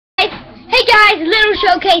guys, little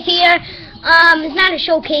showcase here. It's not a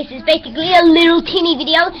showcase, it's basically a little teeny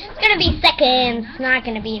video. It's gonna be seconds, it's not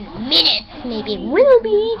gonna be minutes, maybe it will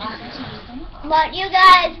be. But you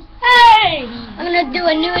guys, hey! I'm gonna do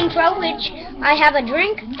a new intro, which I have a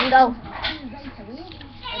drink and go.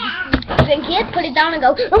 Drink it, put it down and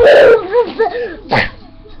go.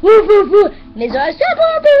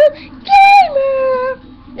 mrunstopablegamer.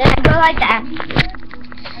 Then I go like that.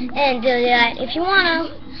 And do that. If you wanna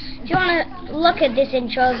look at this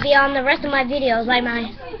intro, be on the rest of my videos, like my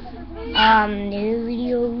new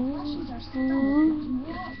videos.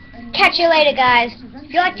 Catch you later, guys.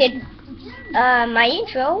 If you liked it, my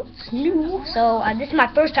intro is new, so this is my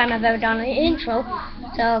first time I've ever done an intro.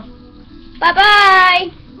 So bye bye.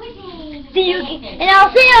 See you, and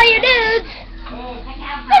I'll see all you dudes.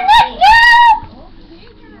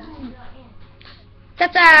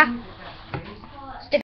 Ta-ta.